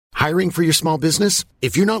Hiring for your small business?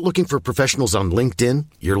 If you're not looking for professionals on LinkedIn,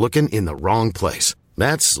 you're looking in the wrong place.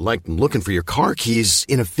 That's like looking for your car keys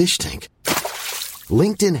in a fish tank.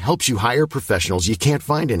 LinkedIn helps you hire professionals you can't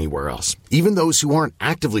find anywhere else, even those who aren't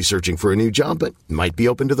actively searching for a new job but might be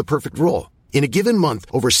open to the perfect role. In a given month,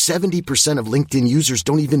 over 70% of LinkedIn users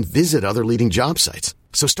don't even visit other leading job sites.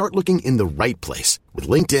 So start looking in the right place. With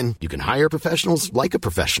LinkedIn, you can hire professionals like a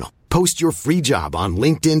professional. Post your free job on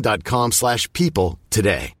linkedin.com/people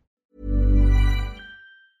today.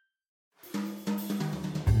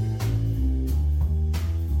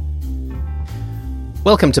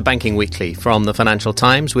 Welcome to Banking Weekly from the Financial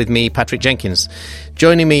Times with me, Patrick Jenkins.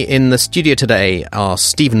 Joining me in the studio today are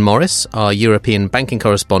Stephen Morris, our European banking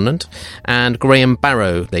correspondent, and Graham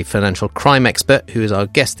Barrow, the financial crime expert, who is our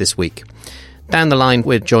guest this week. Down the line,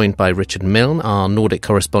 we're joined by Richard Milne, our Nordic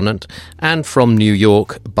correspondent, and from New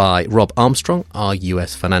York by Rob Armstrong, our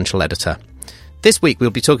US financial editor. This week, we'll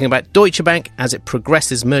be talking about Deutsche Bank as it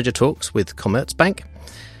progresses merger talks with Commerzbank.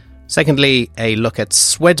 Secondly, a look at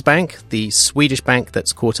Swedbank, the Swedish bank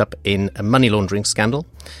that's caught up in a money laundering scandal.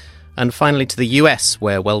 And finally to the US,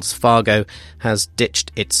 where Wells Fargo has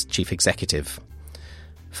ditched its chief executive.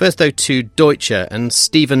 First, though, to Deutsche. And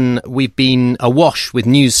Stephen, we've been awash with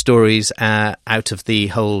news stories out of the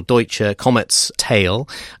whole Deutsche-Commerz tale.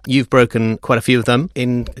 You've broken quite a few of them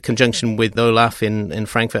in conjunction with Olaf in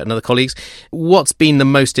Frankfurt and other colleagues. What's been the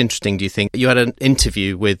most interesting, do you think? You had an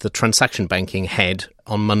interview with the transaction banking head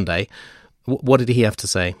on Monday. What did he have to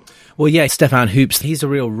say? Well, yeah, Stefan Hoops, he's a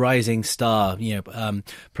real rising star,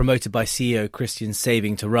 promoted by CEO Christian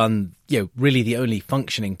Saving to run, really the only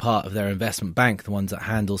functioning part of their investment bank, the ones that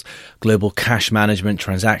handles global cash management,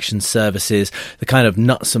 transaction services, the kind of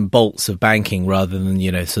nuts and bolts of banking rather than,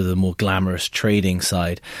 sort of the more glamorous trading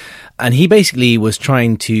side. And he basically was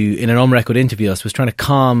trying to, in an on-record interview, was trying to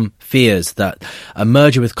calm fears that a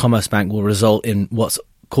merger with Commerzbank will result in what's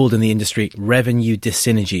called in the industry revenue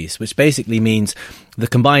dyssynergies, which basically means the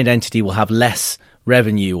combined entity will have less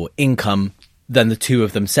revenue or income than the two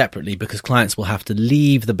of them separately, because clients will have to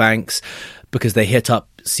leave the banks because they hit up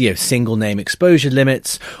single name exposure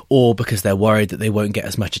limits, or because they're worried that they won't get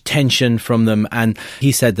as much attention from them. And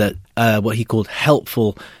he said that what he called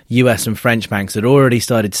helpful US and French banks had already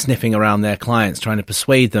started sniffing around their clients, trying to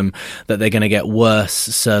persuade them that they're going to get worse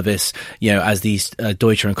service, as these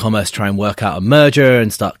Deutsche and Commerz try and work out a merger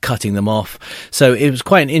and start cutting them off. So it was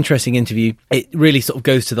quite an interesting interview. It really sort of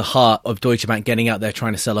goes to the heart of Deutsche Bank getting out there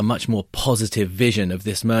trying to sell a much more positive vision of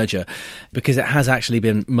this merger, because it has actually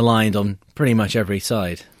been maligned on pretty much every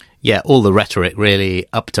side. Yeah, all the rhetoric really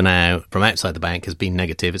up to now from outside the bank has been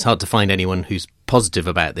negative. It's hard to find anyone who's positive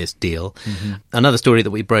about this deal. Mm-hmm. Another story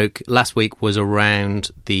that we broke last week was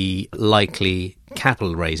around the likely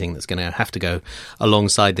capital raising that's going to have to go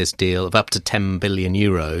alongside this deal of up to 10 billion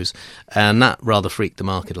euros. And that rather freaked the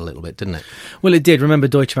market a little bit, didn't it? Well, it did. Remember,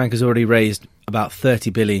 Deutsche Bank has already raised about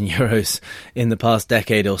 30 billion euros in the past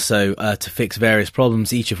decade or so to fix various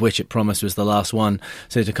problems, each of which it promised was the last one.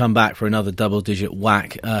 So to come back for another double-digit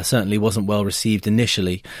whack certainly wasn't well received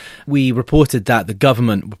initially. We reported that the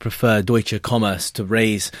government would prefer Deutsche-Commerz to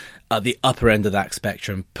raise at the upper end of that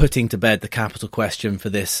spectrum, putting to bed the capital question for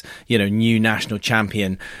this, new national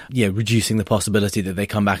champion, reducing the possibility that they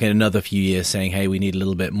come back in another few years saying, hey, we need a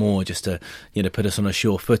little bit more just to, put us on a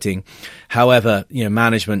sure footing. However,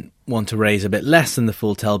 management want to raise a bit less than the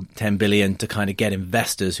full 10 billion to kind of get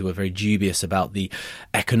investors who are very dubious about the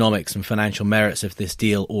economics and financial merits of this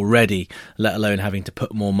deal already, let alone having to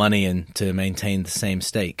put more money in to maintain the same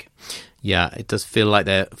stake. Yeah, it does feel like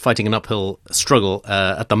they're fighting an uphill struggle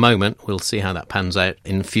at the moment. We'll see how that pans out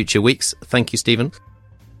in future weeks. Thank you, Stephen.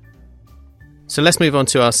 So let's move on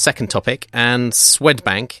to our second topic, and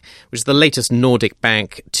Swedbank, which is the latest Nordic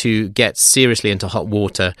bank to get seriously into hot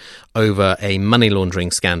water over a money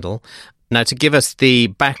laundering scandal. Now, to give us the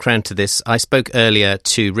background to this, I spoke earlier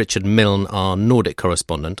to Richard Milne, our Nordic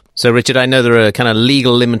correspondent. So, Richard, I know there are kind of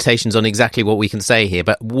legal limitations on exactly what we can say here,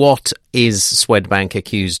 but what is Swedbank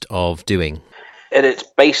accused of doing? At its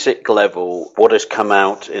basic level, what has come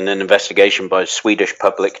out in an investigation by Swedish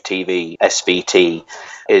public TV, SVT,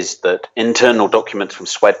 is that internal documents from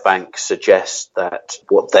Swedbank suggest that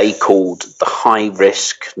what they called the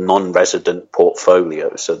high-risk non-resident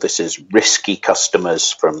portfolio, so this is risky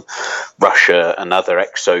customers from Russia and other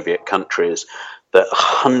ex-Soviet countries, that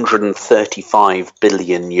 135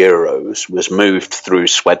 billion euros was moved through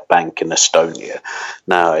Swedbank in Estonia.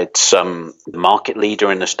 Now, it's the market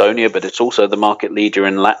leader in Estonia, but it's also the market leader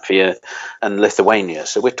in Latvia and Lithuania.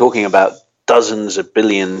 So we're talking about dozens of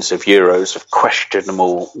billions of euros of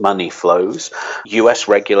questionable money flows. US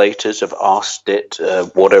regulators have asked it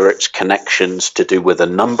what are its connections to do with a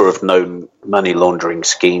number of known money laundering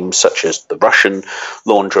schemes, such as the Russian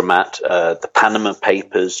laundromat, the Panama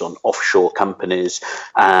Papers on offshore companies,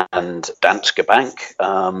 and Danske Bank,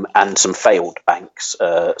 and some failed banks,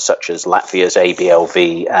 such as Latvia's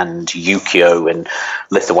ABLV and Ukio in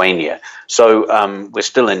Lithuania. So we're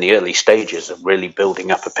still in the early stages of really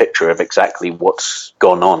building up a picture of exactly what's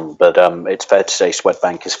gone on. But it's fair to say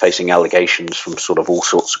Swedbank is facing allegations from sort of all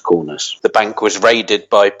sorts of corners. The bank was raided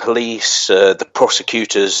by police. The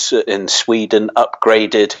prosecutors in Sweden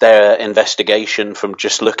upgraded their investigation from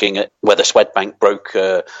just looking at whether Swedbank broke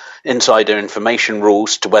insider information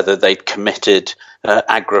rules to whether they'd committed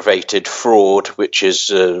aggravated fraud, which is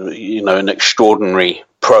an extraordinary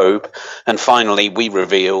probe. And finally, we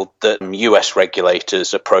revealed that US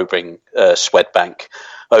regulators are probing Swedbank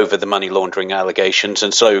over the money laundering allegations.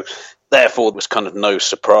 And so, therefore, it was kind of no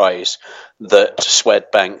surprise that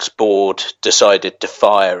Swedbank's board decided to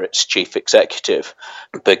fire its chief executive.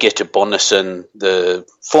 Birgitte Bonnesen, the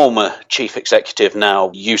former chief executive,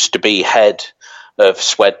 now used to be head of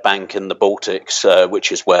Swedbank in the Baltics,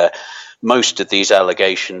 which is where most of these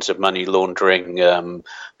allegations of money laundering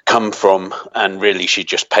come from, and really she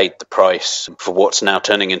just paid the price for what's now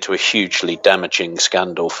turning into a hugely damaging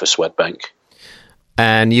scandal for Swedbank.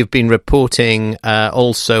 And you've been reporting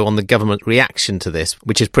also on the government reaction to this,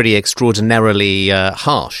 which is pretty extraordinarily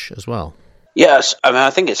harsh as well. Yes, I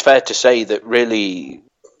think it's fair to say that really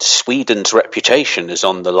Sweden's reputation is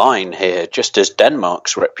on the line here, just as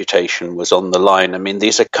Denmark's reputation was on the line. I mean,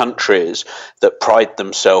 these are countries that pride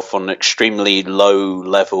themselves on extremely low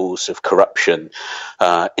levels of corruption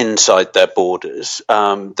inside their borders,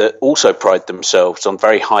 that also pride themselves on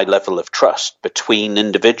very high level of trust between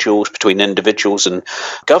individuals and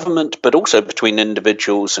government, but also between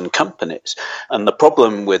individuals and companies. And the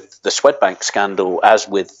problem with the Swedbank scandal, as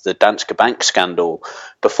with the Danske Bank scandal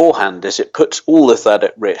beforehand, is it puts all of that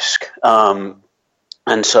at risk.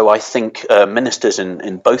 And so I think ministers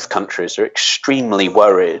in both countries are extremely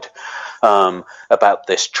worried about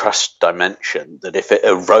this trust dimension, that if it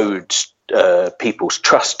erodes people's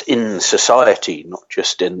trust in society, not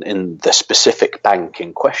just in the specific bank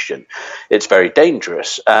in question, it's very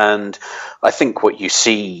dangerous. And I think what you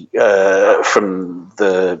see from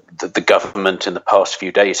the government in the past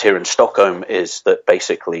few days here in Stockholm is that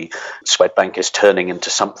basically Swedbank is turning into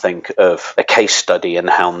something of a case study in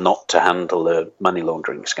how not to handle a money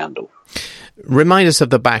laundering scandal. Remind us of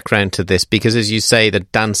the background to this, because as you say, the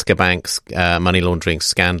Danske Bank's money laundering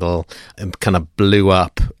scandal kind of blew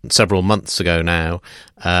up several months ago now,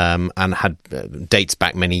 and had dates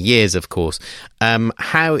back many years, of course.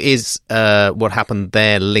 How is what happened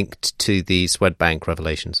there linked to the Swedbank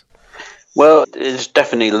revelations? Well, it's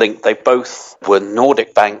definitely linked. They both were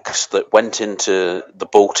Nordic banks that went into the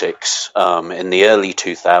Baltics in the early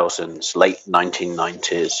 2000s, late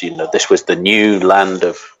 1990s. This was the new land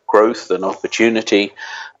of growth and opportunity,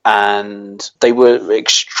 and they were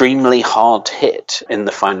extremely hard hit in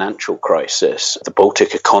the financial crisis. The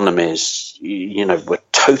Baltic economies, were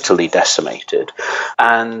totally decimated.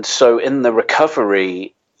 And so in the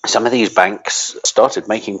recovery, some of these banks started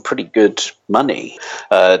making pretty good money.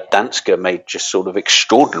 Danske made just sort of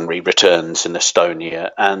extraordinary returns in Estonia,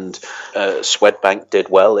 and Swedbank did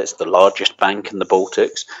well. It's the largest bank in the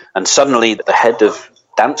Baltics. And suddenly the head of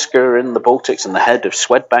Danske in the Baltics and the head of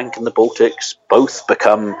Swedbank in the Baltics both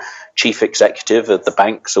become chief executive of the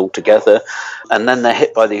banks altogether. And then they're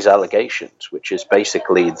hit by these allegations, which is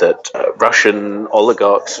basically that Russian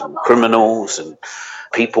oligarchs and criminals and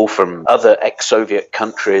people from other ex-Soviet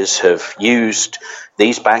countries have used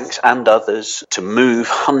these banks and others to move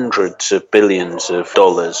hundreds of billions of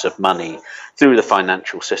dollars of money through the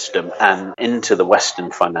financial system and into the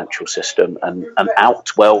Western financial system and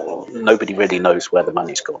out. Well, nobody really knows where the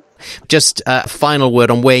money's gone. Just a final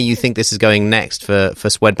word on where you think this is going next for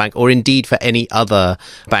Swedbank, or indeed for any other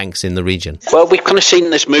banks in the region. Well, we've kind of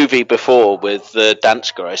seen this movie before with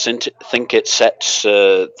Danske. I think it sets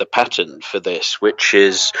the pattern for this, which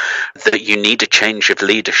is that you need a change of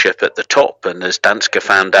leadership at the top. And as Danske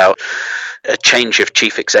found out, a change of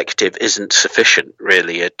chief executive isn't sufficient,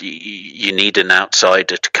 really. You need need an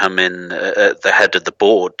outsider to come in at the head of the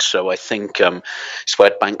board. So I think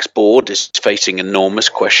Swedbank's board is facing enormous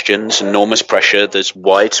questions, enormous pressure. There's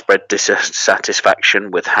widespread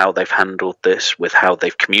dissatisfaction with how they've handled this, with how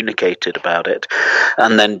they've communicated about it.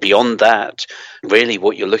 And then beyond that, really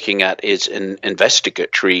what you're looking at is an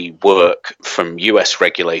investigatory work from US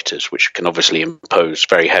regulators, which can obviously impose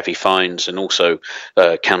very heavy fines, and also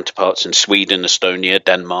counterparts in Sweden, Estonia,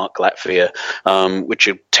 Denmark, Latvia, which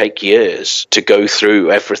would take years to go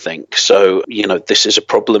through everything. So, this is a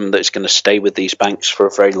problem that's going to stay with these banks for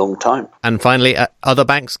a very long time. And finally, other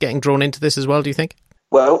banks getting drawn into this as well, do you think?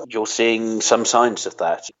 Well, you're seeing some signs of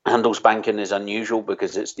that. Handelsbanken is unusual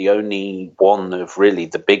because it's the only one of really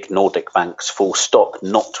the big Nordic banks, full stop,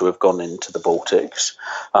 not to have gone into the Baltics.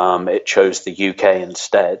 It chose the UK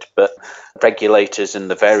instead. But regulators in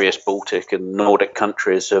the various Baltic and Nordic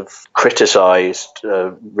countries have criticised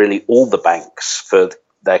really all the banks for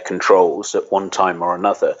their controls at one time or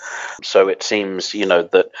another. So it seems,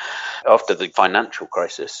 that after the financial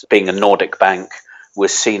crisis, being a Nordic bank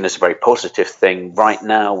was seen as a very positive thing. Right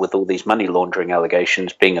now, with all these money laundering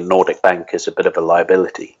allegations, being a Nordic bank is a bit of a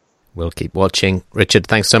liability. We'll keep watching. Richard,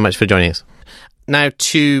 thanks so much for joining us. Now,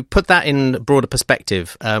 to put that in broader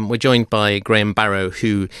perspective, we're joined by Graham Barrow,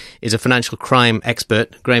 who is a financial crime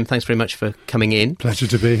expert. Graham, thanks very much for coming in. Pleasure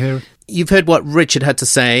to be here. You've heard what Richard had to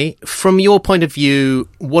say. From your point of view,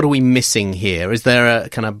 what are we missing here? Is there a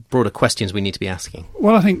kind of broader questions we need to be asking?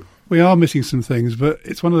 Well, I think we are missing some things, but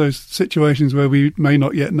it's one of those situations where we may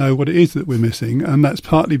not yet know what it is that we're missing, and that's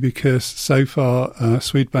partly because so far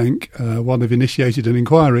Swedbank, while they've initiated an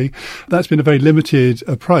inquiry, that's been a very limited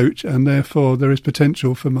approach, and therefore there is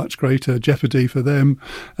potential for much greater jeopardy for them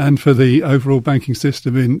and for the overall banking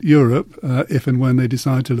system in Europe if and when they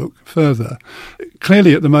decide to look further.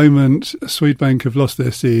 Clearly at the moment Swedbank have lost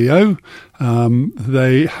their CEO.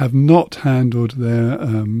 They have not handled their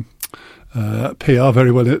PR very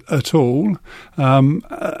well at all.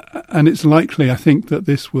 And it's likely, I think, that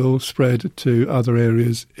this will spread to other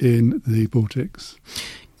areas in the Baltics.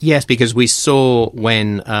 Yes, because we saw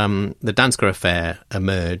when the Danske affair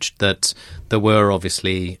emerged that there were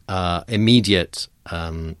obviously immediate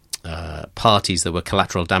parties that were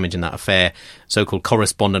collateral damage in that affair, so-called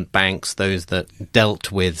correspondent banks, those that dealt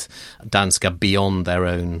with Danske beyond their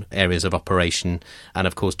own areas of operation. And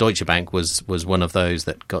of course, Deutsche Bank was one of those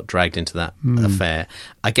that got dragged into that affair.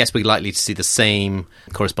 I guess we're likely to see the same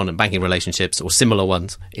correspondent banking relationships or similar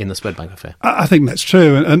ones in the Swedbank affair. I think that's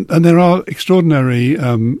true. And there are extraordinary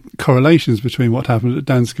correlations between what happened at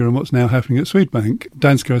Danske and what's now happening at Swedbank.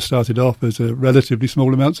 Danske started off as a relatively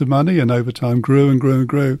small amounts of money and over time grew and grew and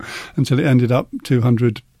grew until it ended up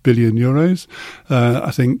 200 billion euros.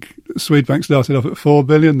 I think Swedbank started off at 4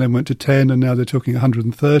 billion, then went to 10, and now they're talking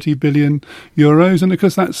 130 billion euros. And of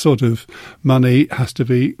course, that sort of money has to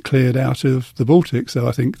be cleared out of the Baltics. So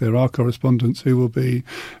I think there are correspondents who will be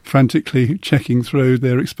frantically checking through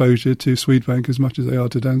their exposure to Swedbank as much as they are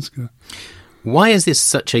to Danske. Why is this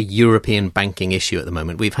such a European banking issue at the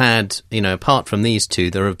moment? We've had, apart from these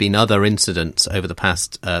two, there have been other incidents over the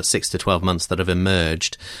past 6 to 12 months that have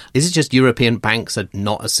emerged. Is it just European banks are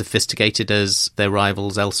not as sophisticated as their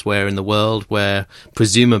rivals elsewhere in the world, where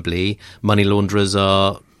presumably money launderers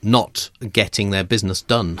are not getting their business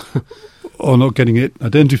done? Or not getting it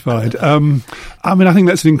identified? I think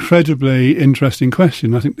that's an incredibly interesting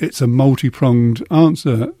question. I think it's a multi-pronged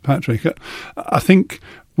answer, Patrick. I think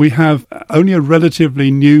we have only a relatively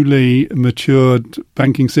newly matured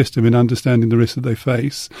banking system in understanding the risks that they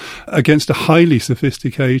face against a highly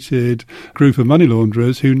sophisticated group of money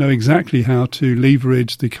launderers who know exactly how to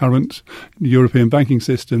leverage the current European banking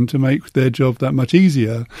system to make their job that much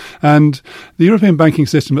easier. And the European banking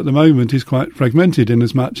system at the moment is quite fragmented in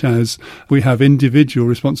as much as we have individual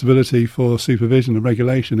responsibility for supervision and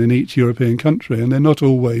regulation in each European country, and they're not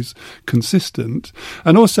always consistent.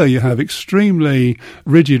 And also you have extremely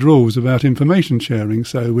rigid rules about information sharing.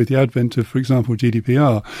 So with the advent of, for example,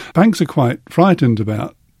 GDPR, banks are quite frightened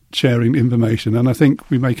about sharing information. And I think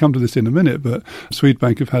we may come to this in a minute, but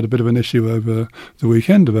Swedbank have had a bit of an issue over the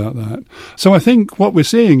weekend about that. So I think what we're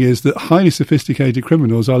seeing is that highly sophisticated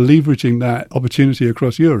criminals are leveraging that opportunity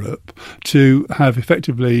across Europe to have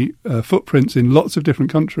effectively footprints in lots of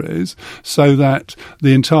different countries so that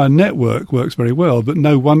the entire network works very well, but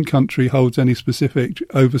no one country holds any specific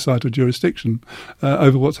oversight or jurisdiction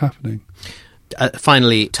over what's happening.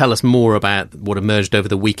 Finally, tell us more about what emerged over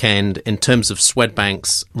the weekend in terms of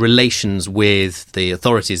Swedbank's relations with the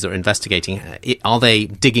authorities that are investigating. Are they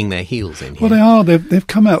digging their heels in here? Well, they are. They've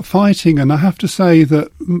come out fighting, and I have to say that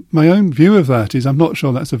my own view of that is I'm not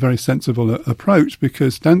sure that's a very sensible approach,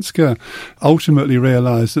 because Danske ultimately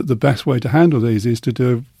realised that the best way to handle these is to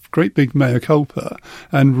do a great big mea culpa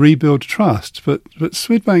and rebuild trust. But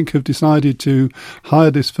Swedbank have decided to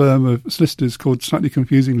hire this firm of solicitors called, slightly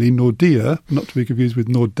confusingly, Nordea, not to be confused with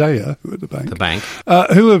Nordea, who are the bank.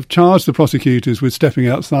 Who have charged the prosecutors with stepping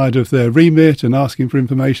outside of their remit and asking for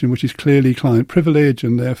information which is clearly client privilege,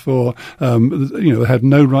 and therefore they had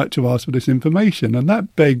no right to ask for this information. And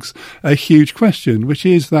that begs a huge question, which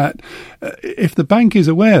is that if the bank is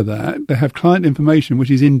aware that they have client information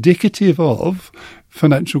which is indicative of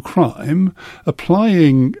financial crime,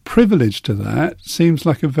 applying privilege to that seems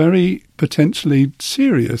like a very potentially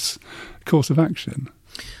serious course of action.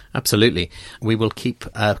 Absolutely. We will keep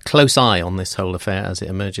a close eye on this whole affair as it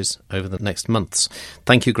emerges over the next months.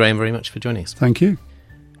 Thank you, Graham, very much for joining us. Thank you.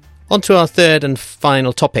 On to our third and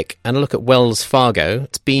final topic, and a look at Wells Fargo.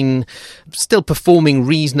 It's been still performing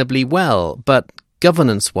reasonably well, but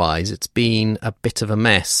governance-wise, it's been a bit of a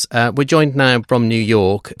mess. We're joined now from New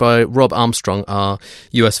York by Rob Armstrong, our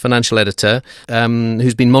US financial editor,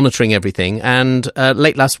 who's been monitoring everything. And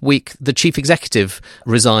late last week, the chief executive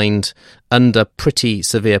resigned under pretty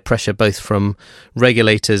severe pressure, both from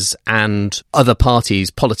regulators and other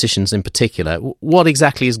parties, politicians in particular. What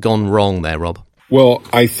exactly has gone wrong there, Rob? Well,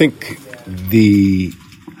 I think the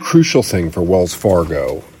crucial thing for Wells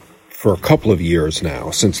Fargo for a couple of years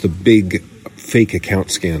now, since the big fake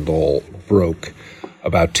account scandal broke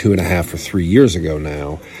about 2.5 or 3 years ago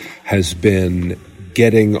now, has been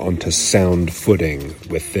getting onto sound footing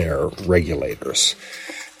with their regulators.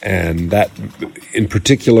 And that, in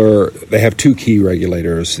particular, they have two key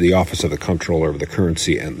regulators, the Office of the Comptroller of the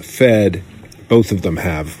Currency and the Fed. Both of them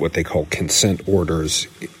have what they call consent orders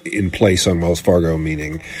in place on Wells Fargo,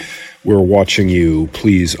 meaning we're watching you,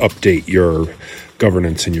 please update your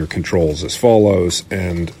governance and your controls as follows.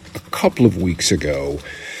 And a couple of weeks ago,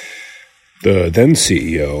 the then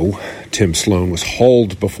CEO, Tim Sloan, was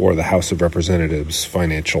hauled before the House of Representatives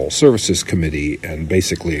Financial Services Committee and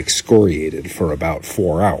basically excoriated for about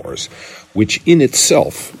 4 hours, which in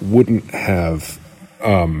itself wouldn't have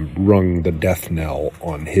rung the death knell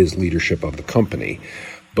on his leadership of the company.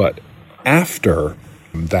 But after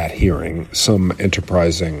that hearing, some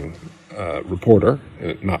enterprising reporter,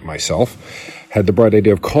 not myself, had the bright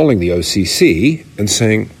idea of calling the OCC and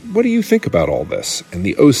saying, what do you think about all this? And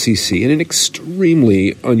the OCC, in an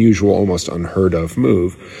extremely unusual, almost unheard of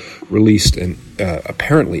move, released an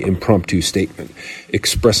apparently impromptu statement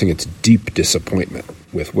expressing its deep disappointment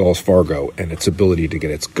with Wells Fargo and its ability to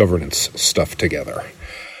get its governance stuff together.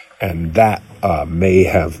 And that may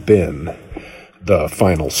have been the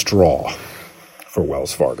final straw for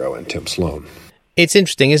Wells Fargo and Tim Sloan. It's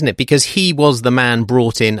interesting, isn't it? Because he was the man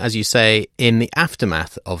brought in, as you say, in the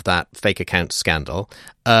aftermath of that fake account scandal.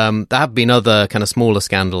 There have been other kind of smaller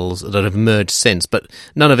scandals that have emerged since, but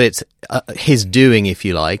none of it's his doing, if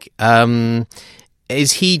you like.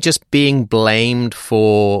 Is he just being blamed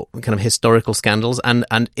for kind of historical scandals?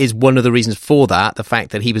 And is one of the reasons for that the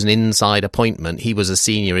fact that he was an inside appointment? He was a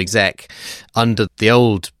senior exec under the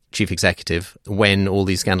old chief executive when all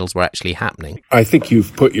these scandals were actually happening. I think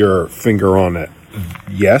you've put your finger on it.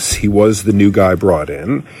 Yes, he was the new guy brought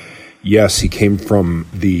in. Yes, he came from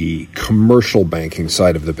the commercial banking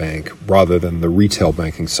side of the bank rather than the retail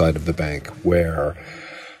banking side of the bank, where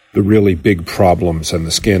the really big problems and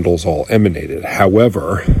the scandals all emanated.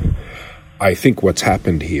 However, I think what's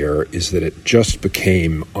happened here is that it just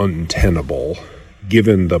became untenable,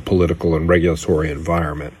 given the political and regulatory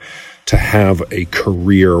environment, to have a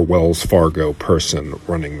career Wells Fargo person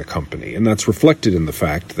running the company. And that's reflected in the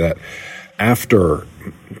fact that after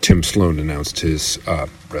Tim Sloan announced his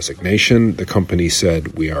resignation, the company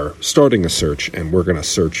said, we are starting a search and we're going to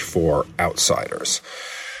search for outsiders.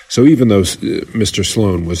 So even though Mr.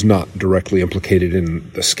 Sloan was not directly implicated in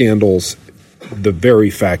the scandals, the very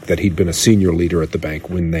fact that he'd been a senior leader at the bank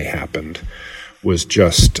when they happened was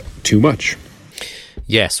just too much.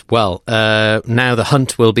 Yes, well, now the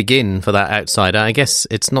hunt will begin for that outsider. I guess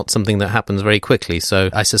it's not something that happens very quickly, so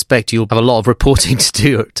I suspect you'll have a lot of reporting to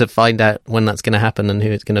do to find out when that's going to happen and who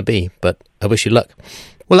it's going to be, but I wish you luck.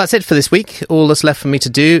 Well, that's it for this week. All that's left for me to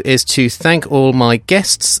do is to thank all my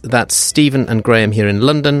guests. That's Stephen and Graham here in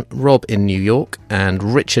London, Rob in New York, and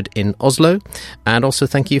Richard in Oslo. And also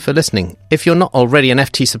thank you for listening. If you're not already an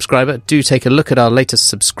FT subscriber, do take a look at our latest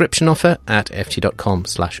subscription offer at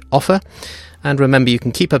ft.com/offer. And remember, you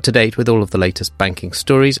can keep up to date with all of the latest banking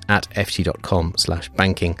stories at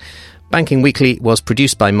ft.com/banking. Banking Weekly was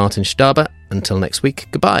produced by Martin Staber. Until next week,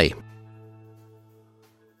 goodbye.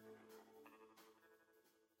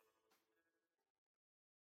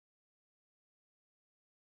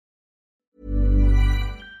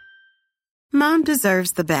 Mom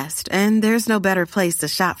deserves the best, and there's no better place to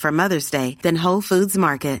shop for Mother's Day than Whole Foods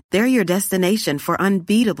Market. They're your destination for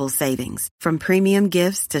unbeatable savings, from premium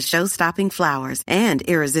gifts to show-stopping flowers and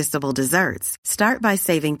irresistible desserts. Start by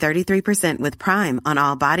saving 33% with Prime on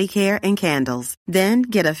all body care and candles. Then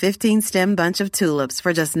get a 15-stem bunch of tulips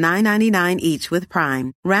for just $9.99 each with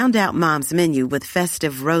Prime. Round out Mom's menu with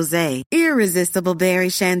festive rosé, irresistible berry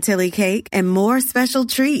chantilly cake, and more special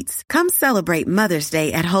treats. Come celebrate Mother's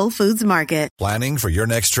Day at Whole Foods Market. Planning for your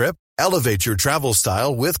next trip? Elevate your travel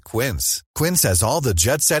style with Quince. Quince has all the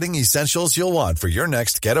jet-setting essentials you'll want for your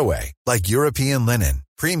next getaway, like European linen,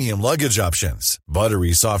 premium luggage options,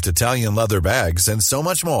 buttery soft Italian leather bags, and so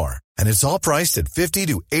much more. And it's all priced at 50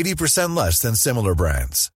 to 80% less than similar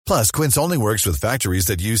brands. Plus, Quince only works with factories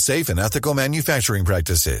that use safe and ethical manufacturing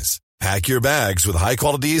practices. Pack your bags with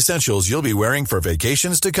high-quality essentials you'll be wearing for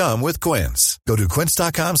vacations to come with Quince. Go to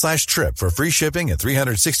quince.com/trip for free shipping and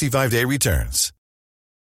 365-day returns.